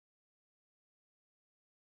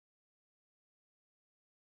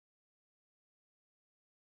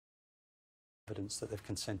evidence that they've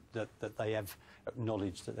that they have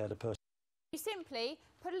acknowledged that they're the person. You simply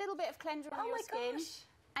put a little bit of cleanser on your skin,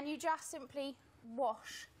 and you just simply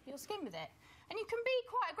wash your skin with it. And you can be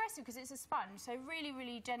quite aggressive because it's a sponge, so really,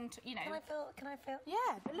 really gentle, you know. Can I feel?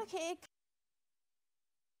 Yeah, but look at it.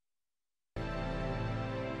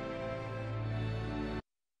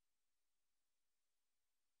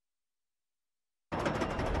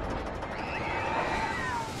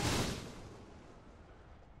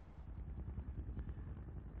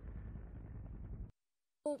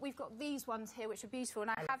 We've got these ones here, which are beautiful, and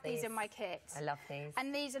I have these in my kit. I love these.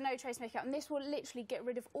 And these are no trace makeup, and this will literally get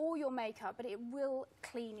rid of all your makeup, but it will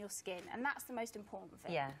clean your skin, and that's the most important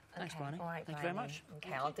thing. Yeah. Thanks, Bryony. All right, Thank you very much.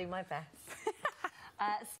 Okay, I'll do my best.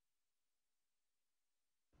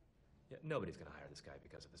 Yeah, nobody's going to hire this guy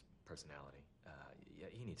because of his personality. Yeah,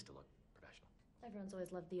 he needs to look professional. Everyone's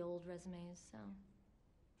always loved the old resumes, so...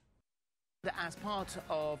 As part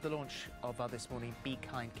of the launch of our This Morning Be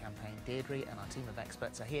Kind campaign, Deirdre and our team of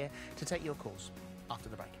experts are here to take your calls after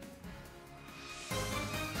the break.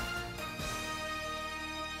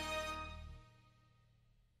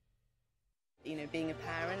 You know, being a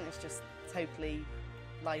parent is just totally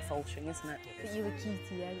life-altering, isn't it? But you're a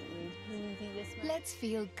cutie, aren't you? You do this one. Let's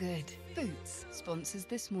feel good. Boots sponsors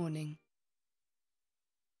This Morning.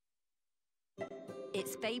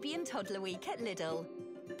 It's Baby and Toddler Week at Lidl.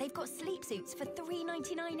 They've got sleep suits for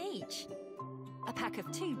 $3.99 each. A pack of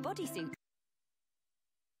 2 bodysuits